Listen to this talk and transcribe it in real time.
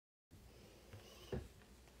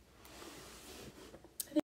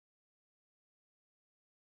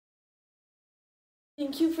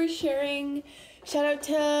Thank you for sharing. Shout out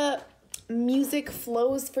to Music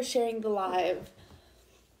Flows for sharing the live.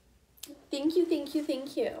 Thank you, thank you,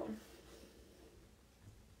 thank you.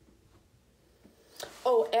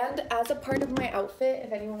 Oh, and as a part of my outfit,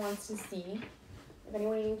 if anyone wants to see, if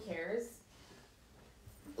anyone even cares,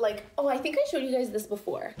 like, oh, I think I showed you guys this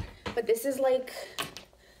before, but this is like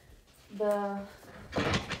the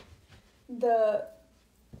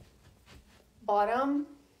bottom,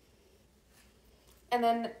 and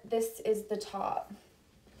then this is the top.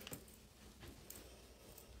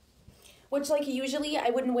 Which, like, usually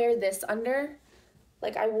I wouldn't wear this under.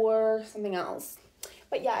 Like, I wore something else.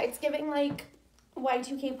 But yeah, it's giving, like,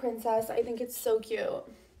 Y2K princess. I think it's so cute.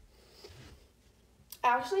 I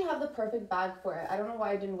actually have the perfect bag for it. I don't know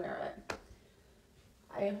why I didn't wear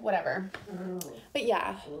it. Whatever. But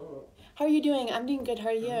yeah. How are you doing? I'm doing good. How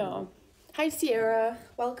are you? Hi, Sierra.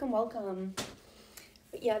 Welcome, welcome.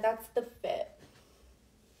 But yeah, that's the fit.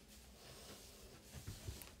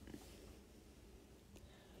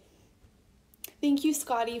 Thank you,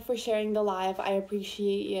 Scotty, for sharing the live. I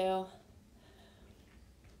appreciate you.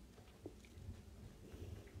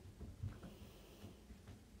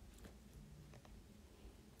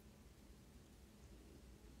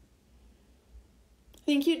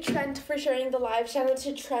 Thank you, Trent, for sharing the live. Shout out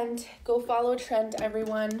to Trent. Go follow Trent,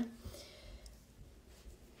 everyone.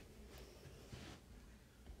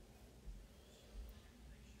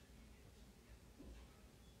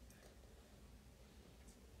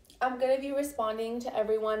 I'm going to be responding to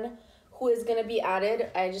everyone who is going to be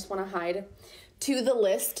added. I just want to hide to the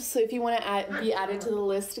list. So if you want to be added to the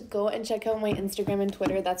list, go and check out my Instagram and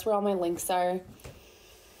Twitter. That's where all my links are.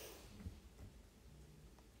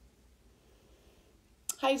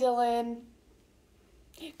 Hi, Dylan.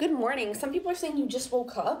 Good morning. Some people are saying you just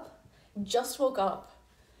woke up. Just woke up.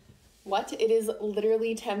 What? It is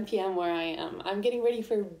literally 10 p.m. where I am. I'm getting ready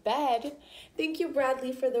for bed. Thank you,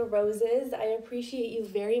 Bradley, for the roses. I appreciate you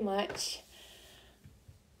very much.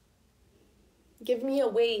 Give me a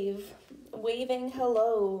wave. Waving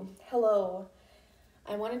hello. Hello.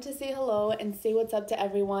 I wanted to say hello and say what's up to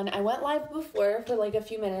everyone. I went live before for like a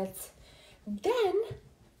few minutes. Then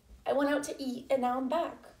I went out to eat and now I'm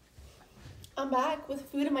back. I'm back with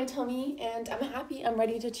food in my tummy and I'm happy. I'm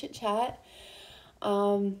ready to chit chat.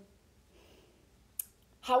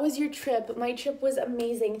 How was your trip? My trip was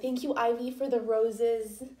amazing. Thank you, Ivy, for the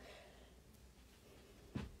roses.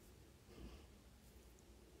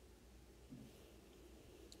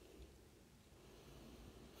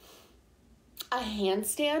 A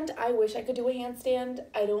handstand? I wish I could do a handstand.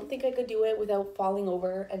 I don't think I could do it without falling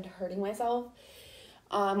over and hurting myself.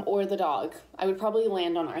 Or the dog. I would probably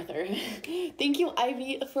land on Arthur. Thank you,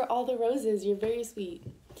 Ivy, for all the roses. You're very sweet.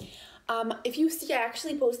 If you see, I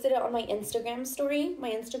actually posted it on my Instagram story. My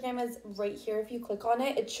Instagram is right here. If you click on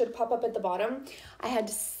it, it should pop up at the bottom. I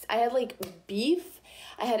had like beef,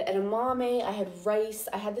 I had edamame, I had rice,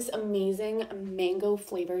 I had this amazing mango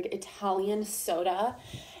flavored Italian soda.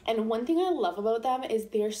 And one thing I love about them is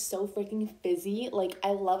they're so freaking fizzy. Like, I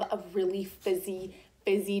love a really fizzy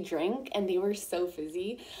drink, and they were so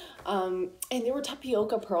fizzy. And there were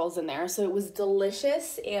tapioca pearls in there, so it was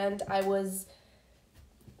delicious, and I was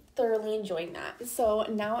thoroughly enjoying that. So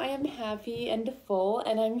now I am happy and full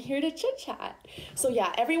and I'm here to chit chat. So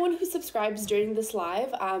yeah, everyone who subscribes during this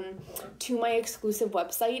live to my exclusive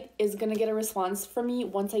website is gonna get a response from me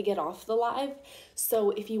once I get off the live.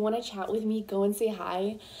 So if you want to chat with me, go and say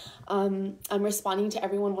hi. I'm responding to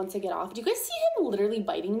everyone once I get off. Do you guys see him literally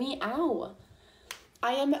biting me? Ow.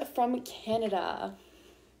 I am from Canada.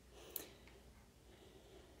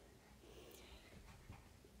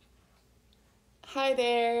 Hi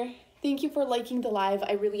there. Thank you for liking the live.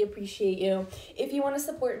 I really appreciate you. If you want to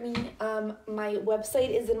support me, my website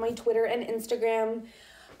is in my Twitter and Instagram.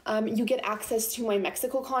 You get access to my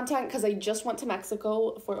Mexico content because I just went to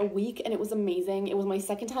Mexico for a week and it was amazing. It was my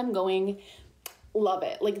second time going. Love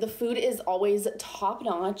it. Like, the food is always top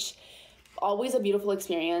notch. Always a beautiful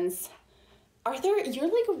experience. Arthur, you're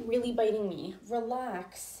like really biting me.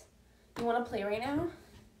 Relax. You want to play right now?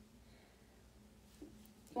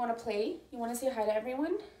 You want to play? You want to say hi to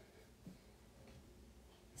everyone?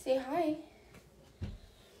 Say hi.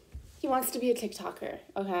 He wants to be a TikToker,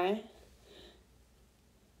 okay?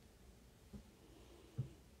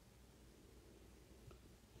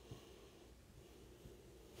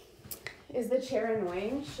 Is the chair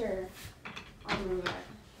annoying? Sure. I'll move it.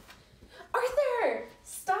 Arthur!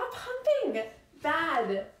 Stop humping!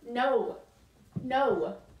 Bad. No.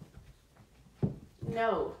 No.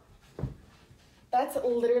 No. That's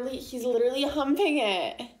literally, he's literally humping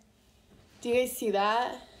it. Do you guys see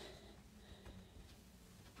that?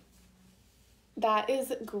 That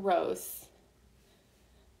is gross.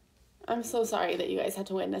 I'm so sorry that you guys had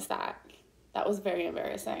to witness that. That was very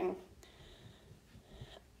embarrassing.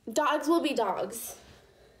 Dogs will be dogs.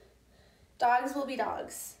 Dogs will be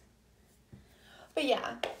dogs. But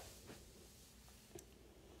yeah.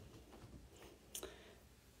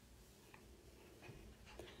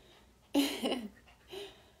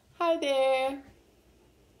 Hi there.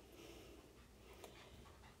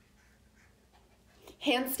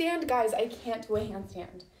 Handstand? Guys, I can't do a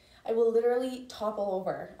handstand. I will literally topple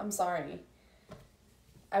over. I'm sorry.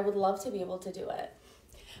 I would love to be able to do it.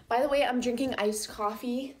 By the way, I'm drinking iced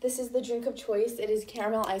coffee. This is the drink of choice. It is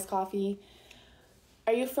caramel iced coffee.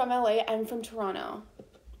 Are you from LA? I'm from Toronto.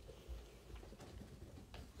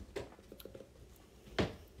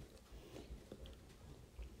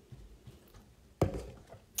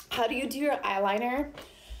 How do you do your eyeliner?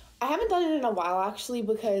 I haven't done it in a while actually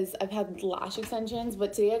because I've had lash extensions,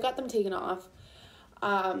 but today I got them taken off.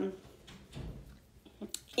 And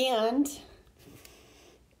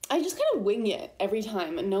I just kind of wing it every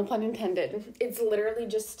time, and no pun intended. It's literally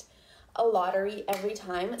just a lottery every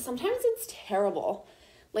time. Sometimes it's terrible.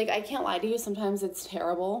 Like, I can't lie to you, sometimes it's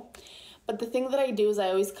terrible. But the thing that I do is I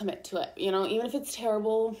always commit to it, you know, even if it's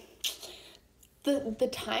terrible. The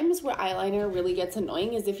times where eyeliner really gets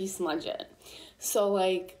annoying is if you smudge it. So,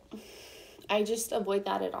 like, I just avoid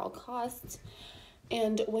that at all costs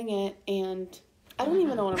and wing it, and I don't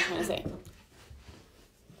even know what I'm trying to say.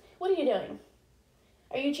 What are you doing?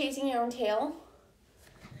 Are you chasing your own tail?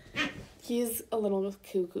 He's a little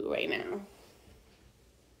cuckoo right now.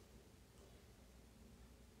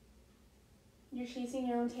 You're chasing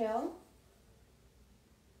your own tail?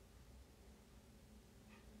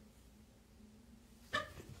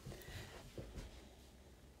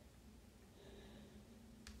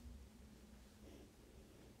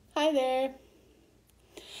 Hi there.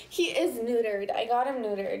 He is neutered. I got him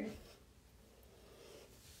neutered.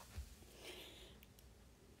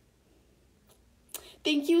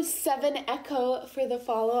 Thank you, 7 Echo, for the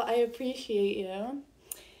follow. I appreciate you.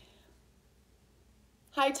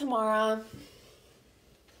 Hi, Tamara.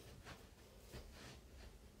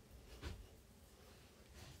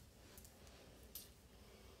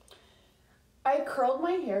 I curled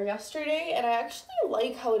my hair yesterday, and I actually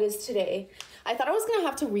like how it is today. I thought I was gonna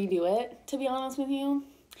have to redo it, to be honest with you.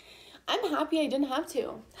 I'm happy I didn't have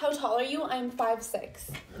to. How tall are you? I'm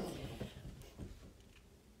 5'6".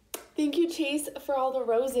 Thank you, Chase, for all the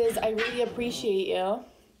roses. I really appreciate you.